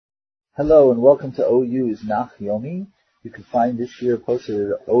Hello and welcome to OU's Nach Yomi. You can find this year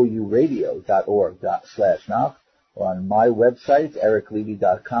posted at ouradio.org/Nach or on my website,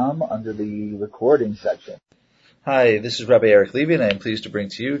 ericlevy.com, under the recording section. Hi, this is Rabbi Eric Levy, and I am pleased to bring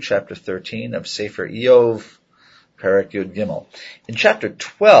to you Chapter 13 of Sefer Iyov, Perek Yud Gimel. In Chapter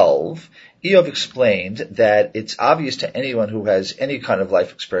 12, Iyov explained that it's obvious to anyone who has any kind of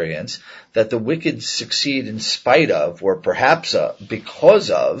life experience that the wicked succeed in spite of, or perhaps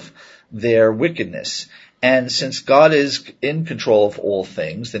because of, their wickedness. And since God is in control of all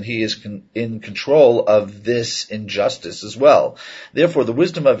things, then He is in control of this injustice as well. Therefore, the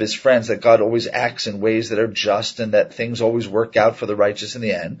wisdom of His friends that God always acts in ways that are just and that things always work out for the righteous in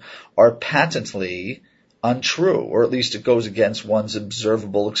the end are patently untrue, or at least it goes against one's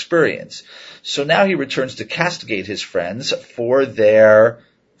observable experience. So now he returns to castigate his friends for their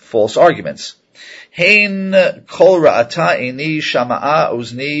false arguments. Hein kol ra'ata ini shama'a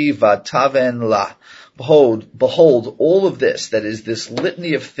uzni vataven la. Behold, all of this, that is this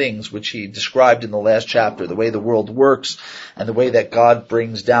litany of things which he described in the last chapter, the way the world works and the way that God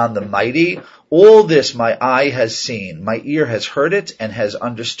brings down the mighty, all this my eye has seen, my ear has heard it and has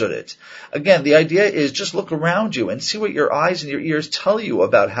understood it. Again, the idea is just look around you and see what your eyes and your ears tell you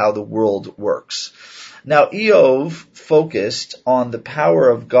about how the world works. Now, Iyov focused on the power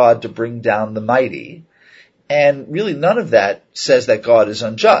of God to bring down the mighty, and really none of that says that God is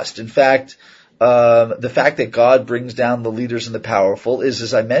unjust. In fact, the fact that God brings down the leaders and the powerful is,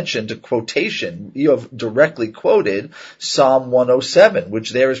 as I mentioned, a quotation. Iyov directly quoted Psalm 107,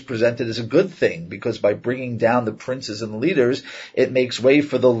 which there is presented as a good thing, because by bringing down the princes and the leaders, it makes way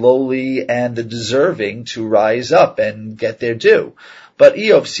for the lowly and the deserving to rise up and get their due. But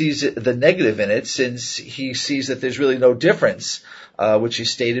Iyov sees the negative in it, since he sees that there's really no difference, which he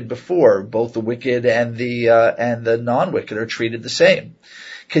stated before. Both the wicked and the non-wicked are treated the same.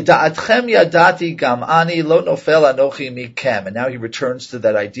 Keda'atchem yadati gam ani lo nofel anochi mikem. And now he returns to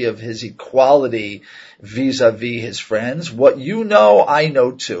that idea of his equality vis-a-vis his friends. What you know, I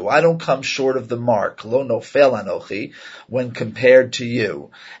know too. I don't come short of the mark, lo nofel anochi, when compared to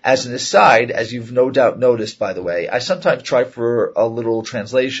you. As an aside, as you've no doubt noticed, by the way, I sometimes try for a literal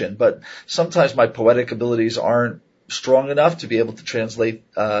translation, but sometimes my poetic abilities aren't strong enough to be able to translate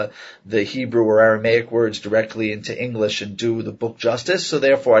the Hebrew or Aramaic words directly into English and do the book justice. So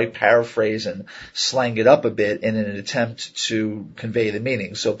therefore I paraphrase and slang it up a bit in an attempt to convey the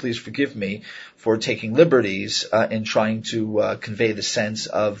meaning. So please forgive me for taking liberties in trying to convey the sense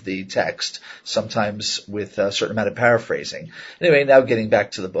of the text, sometimes with a certain amount of paraphrasing. Anyway, now getting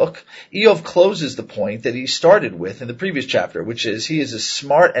back to the book, Iyov closes the point that he started with in the previous chapter, which is he is as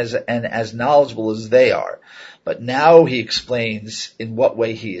smart and as knowledgeable as they are. But now he explains in what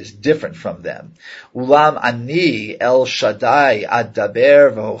way he is different from them. Ulam ani el Shaddai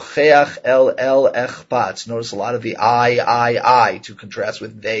adaber v'hocheach el echpatz. Notice a lot of the I, to contrast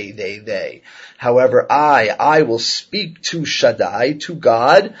with they. However, I will speak to Shaddai, to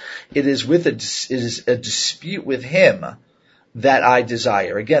God. It is a dispute with Him that I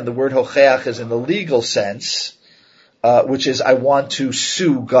desire. Again, the word hocheach is in the legal sense, which is I want to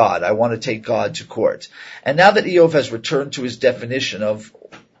sue God. I want to take God to court. And now that Iyov has returned to his definition of,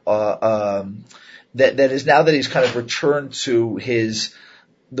 that is now that he's kind of returned to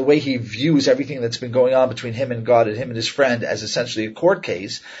the way he views everything that's been going on between him and God and him and his friend as essentially a court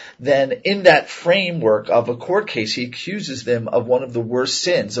case, then in that framework of a court case, he accuses them of one of the worst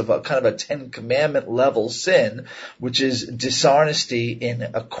sins, of a kind of a 10 Commandment level sin, which is dishonesty in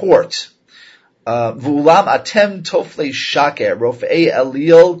a court. V'ulam atem toflei shaker rofei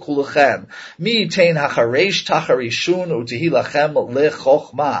elil kulachem mi tein hacharesh tacharishun utehi lachem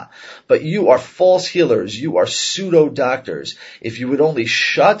lechochma. But you are false healers, you are pseudo doctors. If you would only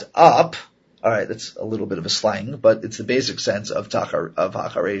shut up. All right, that's a little bit of a slang, but it's the basic sense of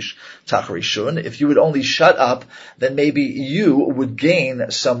hacharesh tacharishun. If you would only shut up, then maybe you would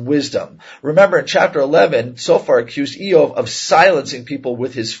gain some wisdom. Remember, in chapter 11, Zophar accused Iyov of silencing people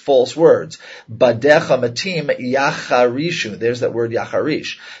with his false words. Badecha matim yacharishun. There's that word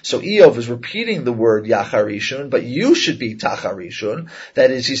yacharish. So Iyov is repeating the word yacharishun, but you should be tacharishun. That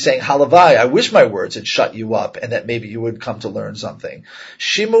is, he's saying, halavai, I wish my words had shut you up, and that maybe you would come to learn something.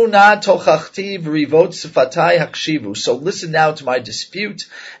 Shimuna tochach. So listen now to my dispute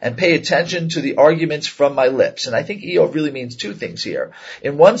and pay attention to the arguments from my lips. And I think Iyov really means two things here.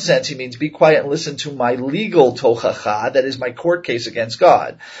 In one sense, he means be quiet and listen to my legal tochacha, that is my court case against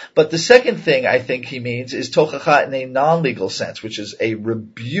God. But the second thing I think he means is tochacha in a non-legal sense, which is a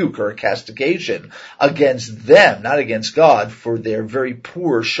rebuke or a castigation against them, not against God, for their very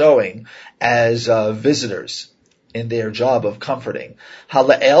poor showing as visitors. in their job of comforting.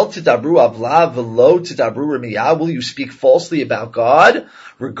 Hala'el tidabru avla velo tidabru remiyah. Will you speak falsely about God?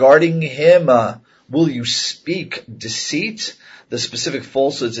 Regarding Him, will you speak deceit? The specific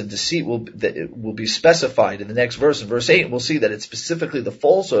falsehoods and deceit will be specified in the next verse. In verse 8, we'll see that it's specifically the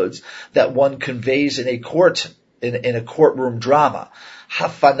falsehoods that one conveys in a courtroom drama.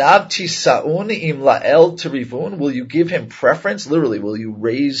 Hafanav tisaun im la'el terivun. Will you give him preference? Literally, will you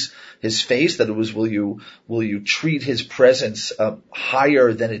raise his face? That it was, will you treat his presence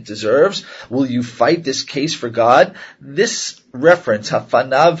higher than it deserves? Will you fight this case for God? This reference,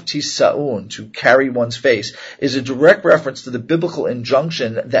 hafanav tisaun, to carry one's face, is a direct reference to the biblical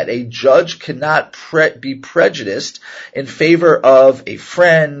injunction that a judge cannot be prejudiced in favor of a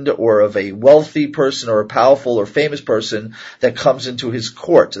friend or of a wealthy person or a powerful or famous person that comes into his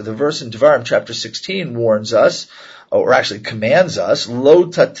court. The verse in Devarim chapter 16 warns us, or actually commands us, lo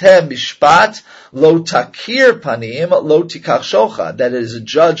tatem mishpat, lo takir panim, lo tikach shochad. That is, a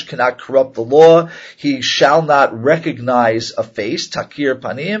judge cannot corrupt the law, he shall not recognize a face, takir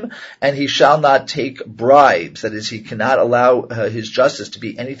panim, and he shall not take bribes. That is, he cannot allow his justice to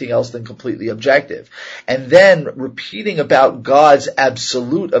be anything else than completely objective. And then, repeating about God's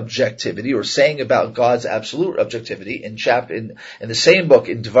absolute objectivity, or saying about God's absolute objectivity, in the same book,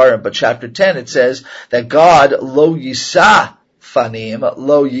 in Devarim, but chapter 10, it says that God, lo yisa fanim,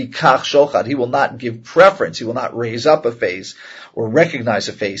 lo yikach shochad. He will not give preference. He will not raise up a face or recognize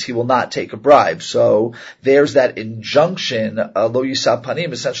a face. He will not take a bribe. So there's that injunction, lo yisa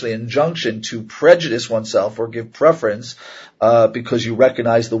panim, essentially an injunction to prejudice oneself or give preference because you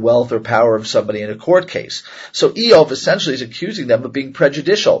recognize the wealth or power of somebody in a court case. So Eov essentially is accusing them of being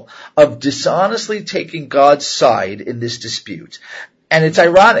prejudicial, of dishonestly taking God's side in this dispute. And it's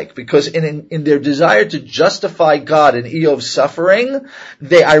ironic because in their desire to justify God in Eov's suffering,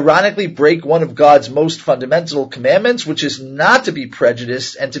 they ironically break one of God's most fundamental commandments, which is not to be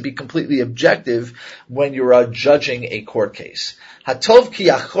prejudiced and to be completely objective when you're judging a court case. Hatov ki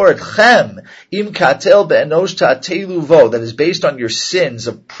yachor etchem im katel be'enosh ta'atelu vo. That is based on your sins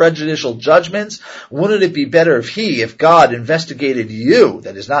of prejudicial judgments. Wouldn't it be better if God investigated you,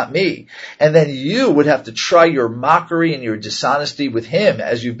 that is not me, and then you would have to try your mockery and your dishonesty with him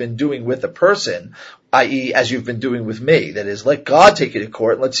as you've been doing with a person, i.e. as you've been doing with me. That is, let God take you to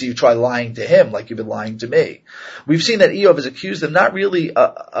court and let's see you try lying to him like you've been lying to me. We've seen that Eov has accused them not really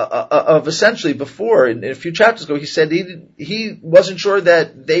of essentially before, in a few chapters ago, he said he wasn't sure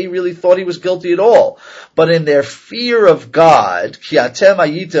that they really thought he was guilty at all. But in their fear of God, ki atem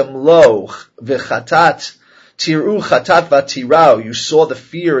ayitem lo v'chatat, Tiru chatat vatirau, you saw the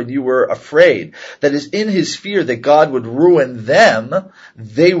fear and you were afraid. That is, in his fear that God would ruin them,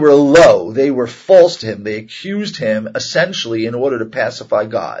 they were low, they were false to him, they accused him essentially in order to pacify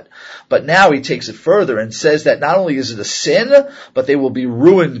God. But now he takes it further and says that not only is it a sin, but they will be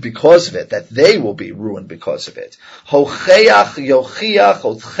ruined because of it, that they will be ruined because of it. Hocheach yochiach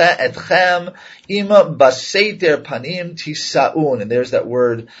etchem ima baseiter panim tisaun, and there's that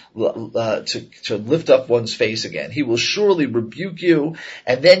word to lift up one's face again. He will surely rebuke you,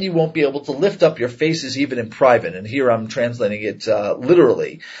 and then you won't be able to lift up your faces even in private. And here I'm translating it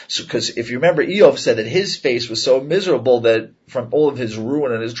literally, because if you remember, Eov said that his face was so miserable that from all of his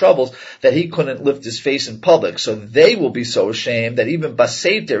ruin and his troubles that he couldn't lift his face in public. So they will be so ashamed that even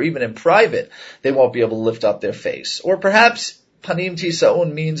baseiter, even in private, they won't be able to lift up their face. Or perhaps panim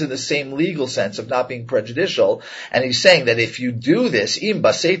tisaun means in the same legal sense of not being prejudicial, and he's saying that if you do this, im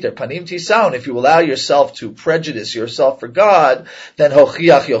baseter panim tisaun, if you allow yourself to prejudice yourself for God, then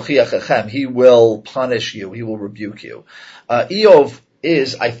hochiach yochiach echem, he will punish you, he will rebuke you. Eov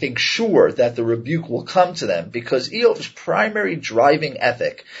is, I think, sure that the rebuke will come to them because Eov's primary driving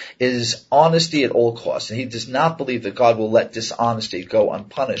ethic is honesty at all costs, and he does not believe that God will let dishonesty go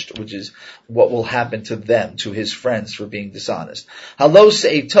unpunished, which is what will happen to them, to his friends, for being dishonest. Isn't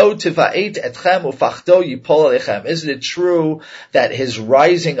it true that his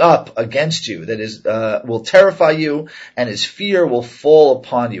rising up against you, that is, will terrify you, and his fear will fall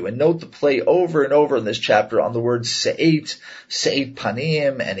upon you? And note the play over and over in this chapter on the word se'et panim,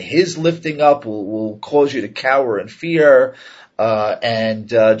 and his lifting up will cause you to cower in fear.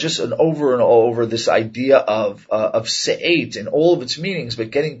 Just an over and over this idea of se'et in all of its meanings,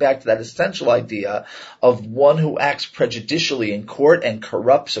 but getting back to that essential idea of one who acts prejudicially in court and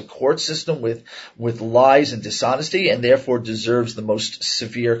corrupts a court system with lies and dishonesty, and therefore deserves the most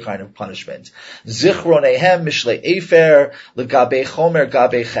severe kind of punishment. Zichronehem mishle efer legabe chomer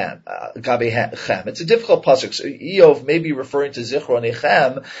gabe chem. It's a difficult pasuk. So Eov may be referring to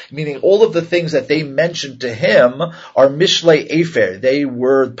zichronechem, meaning all of the things that they mentioned to him are mishle Efer. They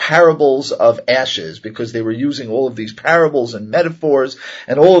were parables of ashes because they were using all of these parables and metaphors,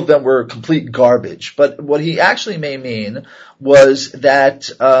 and all of them were complete garbage. But what he actually may mean was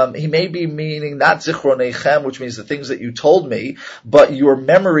that he may be meaning not zichronechem, which means the things that you told me, but your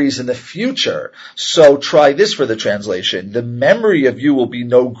memories in the future. So try this for the translation. The memory of you will be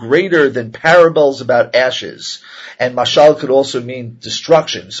no greater than parables about ashes. And mashal could also mean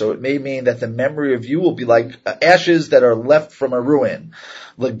destruction. So it may mean that the memory of you will be like ashes that are left from a ruin.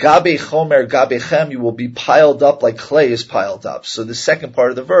 L'gabe chomer gabechem, you will be piled up like clay is piled up. So the second part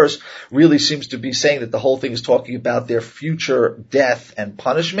of the verse really seems to be saying that the whole thing is talking about their future death and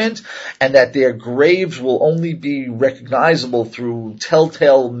punishment, and that their graves will only be recognizable through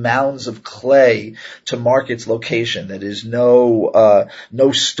telltale mounds of clay to mark its location. That is, no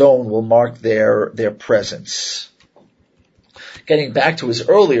stone will mark their presence. Getting back to his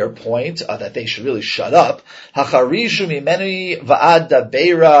earlier point, that they should really shut up. Hacharishu mimeni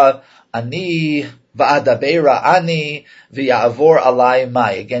va'adabeira ani v'ya'avor alai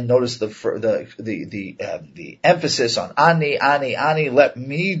mai. Again, notice the emphasis on ani. Let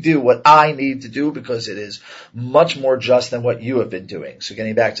me do what I need to do because it is much more just than what you have been doing. So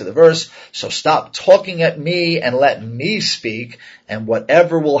getting back to the verse, so stop talking at me and let me speak, and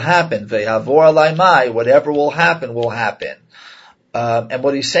whatever will happen, v'ya'avor alai mai, whatever will happen will happen. And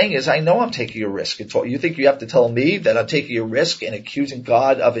what he's saying is, I know I'm taking a risk. You think you have to tell me that I'm taking a risk in accusing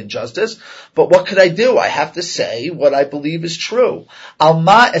God of injustice? But what could I do? I have to say what I believe is true.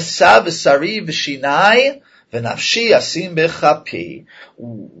 Alma esav esari v'shinai v'nafshi asim b'chapi.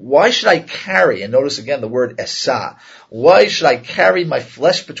 Why should I carry, and notice again the word esa, why should I carry my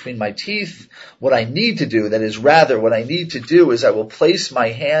flesh between my teeth? What I need to do, that is rather, what I need to do is I will place my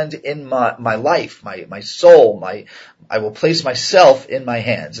hand in my life, my soul, I will place myself in my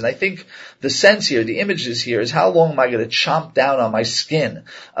hands. And I think the sense here, the images here, is how long am I going to chomp down on my skin,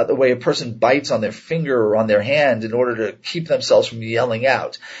 the way a person bites on their finger or on their hand in order to keep themselves from yelling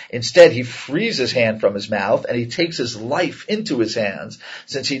out. Instead, he frees his hand from his mouth and he takes his life into his hands,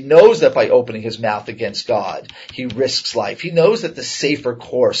 since he knows that by opening his mouth against God, he risks life. He knows that the safer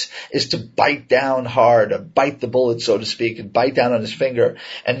course is to bite down hard, bite the bullet, so to speak, and bite down on his finger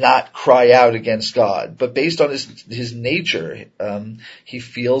and not cry out against God. But based on his nature, he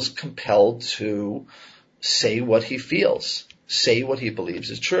feels compelled to say what he feels, say what he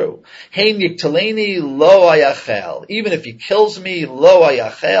believes is true. Hein yiktaleni lo ayachel. Even if he kills me, lo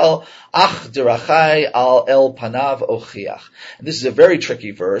ayachel, ach derachai al el panav ochiach. And this is a very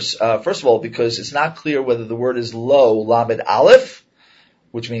tricky verse. First of all, because it's not clear whether the word is lo, lamed aleph,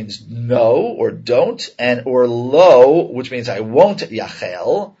 which means no or don't, or lo, which means I won't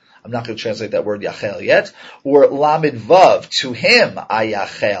yachel. I'm not going to translate that word yachel yet. Or lamed vav, to him I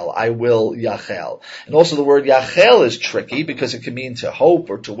yachel, I will yachel. And also the word yachel is tricky because it can mean to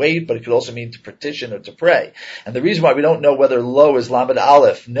hope or to wait, but it could also mean to petition or to pray. And the reason why we don't know whether lo is lamed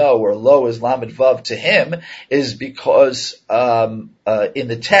aleph, no, or lo is lamed vav, to him, is because in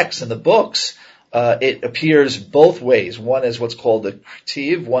the text, in the books, it appears both ways. One is what's called a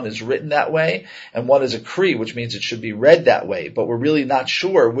ktiv, one is written that way, and one is a kri, which means it should be read that way. But we're really not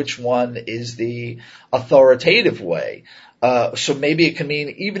sure which one is the authoritative way. So maybe it can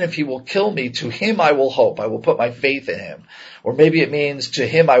mean, even if he will kill me, to him I will hope, I will put my faith in him. Or maybe it means, to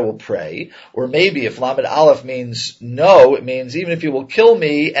him I will pray. Or maybe if lamed aleph means no, it means, even if he will kill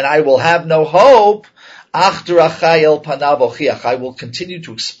me and I will have no hope, ach derachai el panav ochiach, I will continue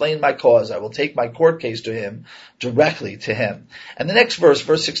to explain my cause. I will take my court case to him, directly to him. And the next verse,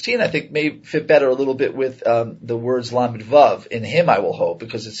 verse 16, I think may fit better a little bit with the words lamed vav, in him I will hope,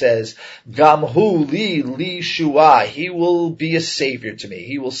 because it says, gam hu li shua, he will be a savior to me,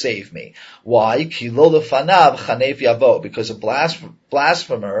 he will save me. Why? Ki lo lefanav chanef yavo, because a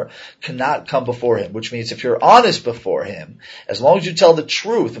blasphemer cannot come before him, which means if you're honest before him, as long as you tell the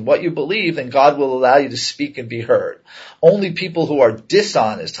truth and what you believe, then God will allow you to speak and be heard. Only people who are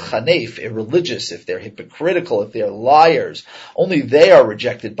dishonest, chanef, irreligious, if they're hypocritical, if they're liars, only they are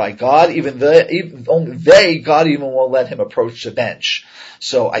rejected by God. God even won't let him approach the bench.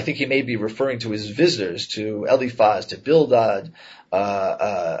 So I think he may be referring to his visitors, to Eliphaz, to Bildad,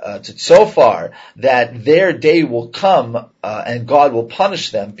 to Zophar, that their day will come and God will punish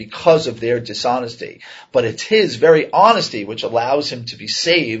them because of their dishonesty. But it's his very honesty which allows him to be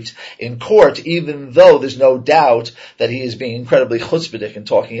saved in court, even though there's no doubt that he is being incredibly chutzpahdik and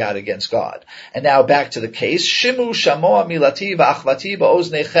talking out against God. And now back to the case. Shimu shamoa milati va'achvati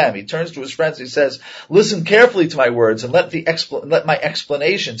ba'oznechem. He turns to his friends and he says, listen carefully to my words and let my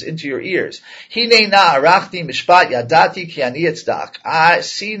explanations into your ears. Hinei na arachti mishpat yadati ki ani etzda'ati kiatzlach. I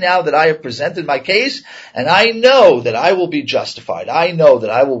see now that I have presented my case, and I know that I will be justified. I know that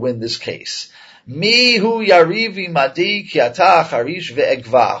I will win this case. Mi hu yarivi madi kiata charish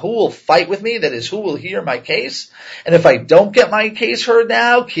ve'egva. Who will fight with me? That is, who will hear my case? And if I don't get my case heard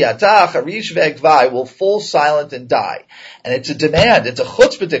now, kiata charish ve'egva, I will fall silent and die. And it's a demand. It's a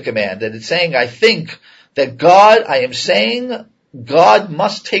chutzpah command. And it's saying, I think that God, I am saying, God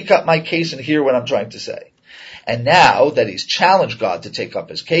must take up my case and hear what I'm trying to say. And now that he's challenged God to take up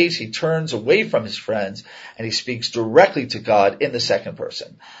his case, he turns away from his friends and he speaks directly to God in the second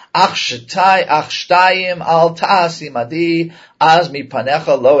person. Ach shtayim al ta'asi madi az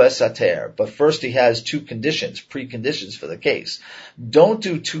mipanecha lo esater. But first he has two conditions, preconditions for the case. Don't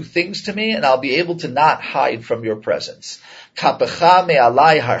do two things to me and I'll be able to not hide from your presence. Kapecha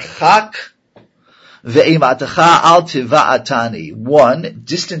me'alai harchak. One,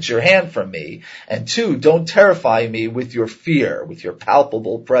 distance your hand from me, and two, don't terrify me with your fear, with your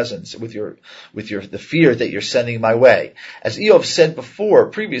palpable presence, with the fear that you're sending my way. As Eov said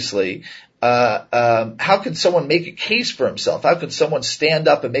previously, how can someone make a case for himself? How can someone stand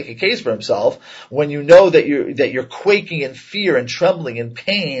up and make a case for himself when you know that you're quaking in fear and trembling in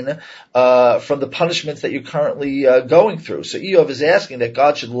pain from the punishments that you're currently going through? So Eov is asking that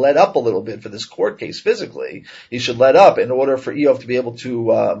God should let up a little bit for this court case physically. He should let up in order for Eov to be able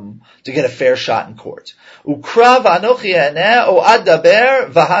to get a fair shot in court. So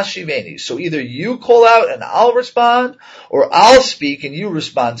either you call out and I'll respond, or I'll speak and you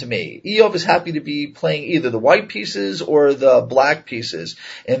respond to me. Eov is happy to be playing either the white pieces or the black pieces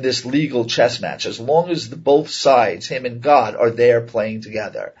in this legal chess match, as long as both sides, him and God, are there playing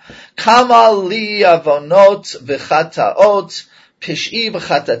together. Kamal li avonot v'chataot pish'i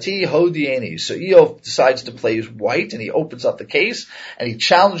v'chatati hodieni. So Eov decides to play white, and he opens up the case, and he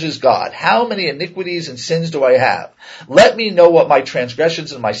challenges God. How many iniquities and sins do I have? Let me know what my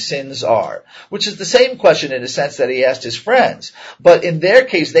transgressions and my sins are. Which is the same question in a sense that he asked his friends. But in their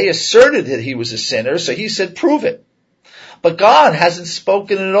case, they asserted that he was a sinner, so he said, prove it. But God hasn't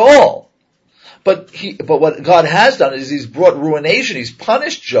spoken at all. But what God has done is he's brought ruination, he's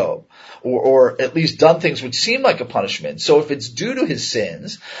punished Job, or at least done things which seem like a punishment. So if it's due to his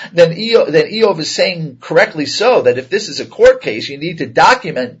sins, then Eov is saying correctly so that if this is a court case, you need to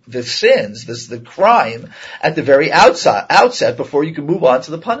document the sins, the crime, at the very outset before you can move on to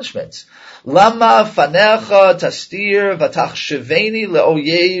the punishments. Lama fanecha tastir vatachsheveni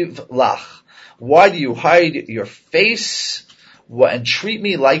leoyev lach. Why do you hide your face and treat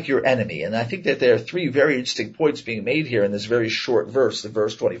me like your enemy? And I think that there are three very interesting points being made here in this very short verse, the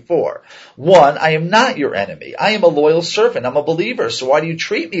verse 24. One, I am not your enemy. I am a loyal servant. I'm a believer. So why do you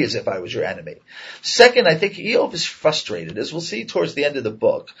treat me as if I was your enemy? Second, I think Eov is frustrated. As we'll see towards the end of the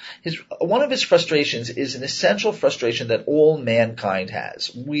book, one of his frustrations is an essential frustration that all mankind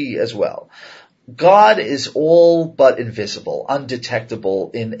has. We as well. God is all but invisible,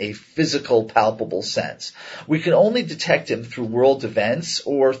 undetectable in a physical, palpable sense. We can only detect him through world events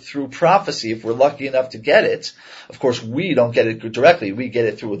or through prophecy if we're lucky enough to get it. Of course, we don't get it directly. We get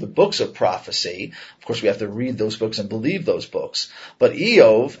it through the books of prophecy. Of course, we have to read those books and believe those books. But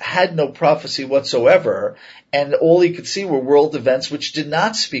Eov had no prophecy whatsoever, and all he could see were world events which did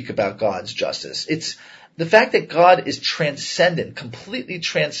not speak about God's justice. It's the fact that God is transcendent, completely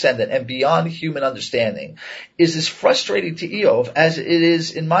transcendent and beyond human understanding is as frustrating to Eov as it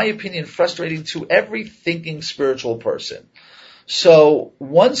is, in my opinion, frustrating to every thinking spiritual person. So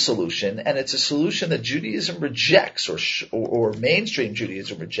one solution, and it's a solution that Judaism rejects, or mainstream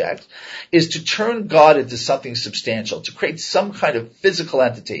Judaism rejects, is to turn God into something substantial, to create some kind of physical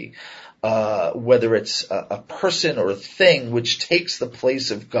entity, whether it's a person or a thing which takes the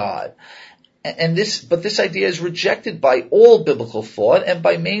place of God. But this idea is rejected by all biblical thought and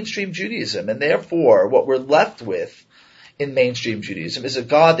by mainstream Judaism. And therefore, what we're left with in mainstream Judaism is a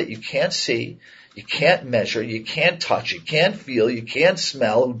God that you can't see, you can't measure, you can't touch, you can't feel, you can't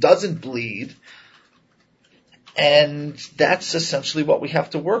smell, who doesn't bleed. And that's essentially what we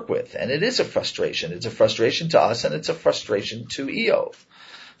have to work with. And it is a frustration. It's a frustration to us, and it's a frustration to Eov.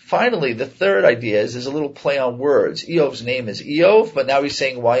 Finally, the third idea is a little play on words. Eov's name is Eov, but now he's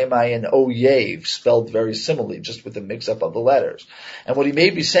saying, why am I an Oyev, spelled very similarly, just with the mix-up of the letters. And what he may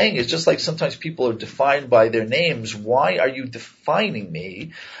be saying is, just like sometimes people are defined by their names, why are you defining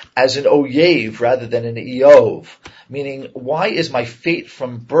me as an Oyev rather than an Eov? Meaning, why is my fate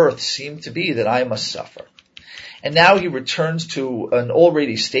from birth seem to be that I must suffer? And now he returns to an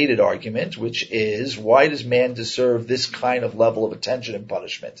already stated argument, which is, why does man deserve this kind of level of attention and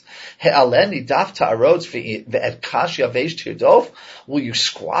punishment? Will you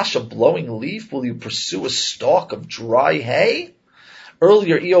squash a blowing leaf? Will you pursue a stalk of dry hay?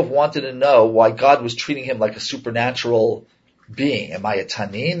 Earlier, Eov wanted to know why God was treating him like a supernatural being. Am I a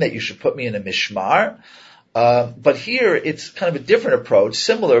tanin that you should put me in a mishmar? But here it's kind of a different approach,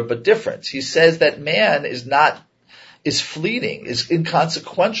 similar but different. He says that man is fleeting, is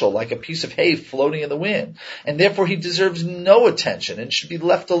inconsequential, like a piece of hay floating in the wind, and therefore he deserves no attention and should be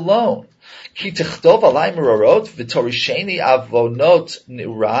left alone.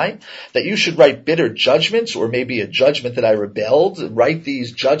 That you should write bitter judgments, or maybe a judgment that I rebelled, write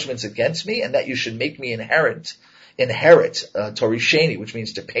these judgments against me, and that you should make me inherit, torisheni, which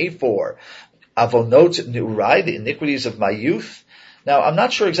means to pay for, avonot ni'urai, the iniquities of my youth. Now, I'm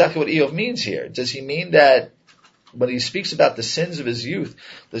not sure exactly what Eov means here. Does he mean that when he speaks about the sins of his youth,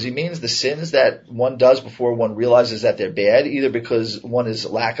 does he mean the sins that one does before one realizes that they're bad, either because one is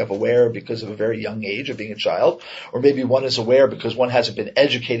lack of aware because of a very young age of being a child, or maybe one is aware because one hasn't been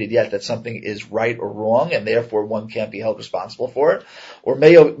educated yet that something is right or wrong, and therefore one can't be held responsible for it? Or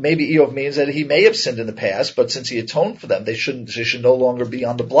maybe Eov means that he may have sinned in the past, but since he atoned for them, they should no longer be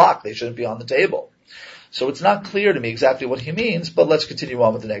on the block. They shouldn't be on the table. So it's not clear to me exactly what he means, but let's continue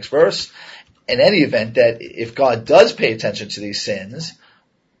on with the next verse. In any event, that if God does pay attention to these sins,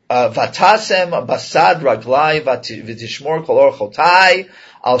 vatasem basad raglai v'tishmor kol orchotai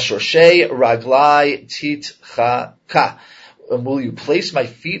al shoshei raglai titchaka. Will you place my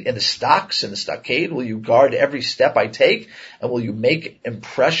feet in the stocks, in the stockade? Will you guard every step I take? And will you make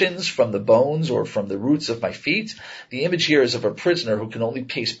impressions from the bones or from the roots of my feet? The image here is of a prisoner who can only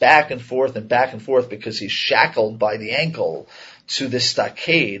pace back and forth because he's shackled by the ankle to this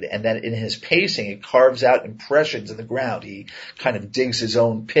stockade, and that in his pacing it carves out impressions in the ground. He kind of digs his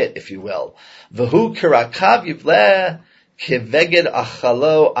own pit, if you will. V'hu kirakav yivleh keveged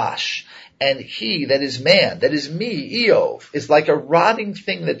achalo ash. And he, that is man, that is me, Eov, is like a rotting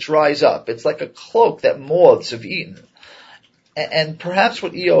thing that dries up. It's like a cloak that moths have eaten. And perhaps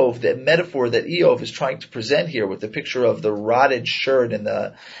what the metaphor that Eov is trying to present here with the picture of the rotted shirt and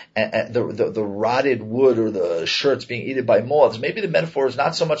the rotted wood or the shirts being eaten by moths, maybe the metaphor is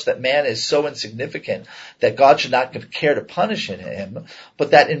not so much that man is so insignificant that God should not care to punish him,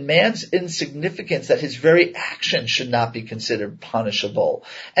 but that in man's insignificance that his very action should not be considered punishable,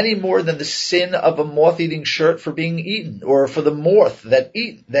 any more than the sin of a moth-eating shirt for being eaten, or for the moth that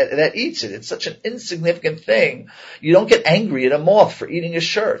eats it. It's such an insignificant thing. You don't get angry at a moth for eating a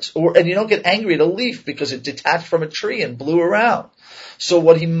shirt, and you don't get angry at a leaf because it detached from a tree and blew around. So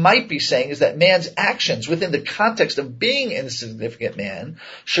what he might be saying is that man's actions within the context of being an insignificant man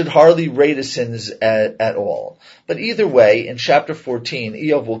should hardly rate as sins at all. But either way, in chapter 14,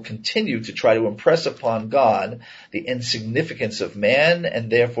 Eov will continue to try to impress upon God the insignificance of man,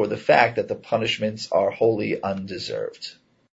 and therefore the fact that the punishments are wholly undeserved.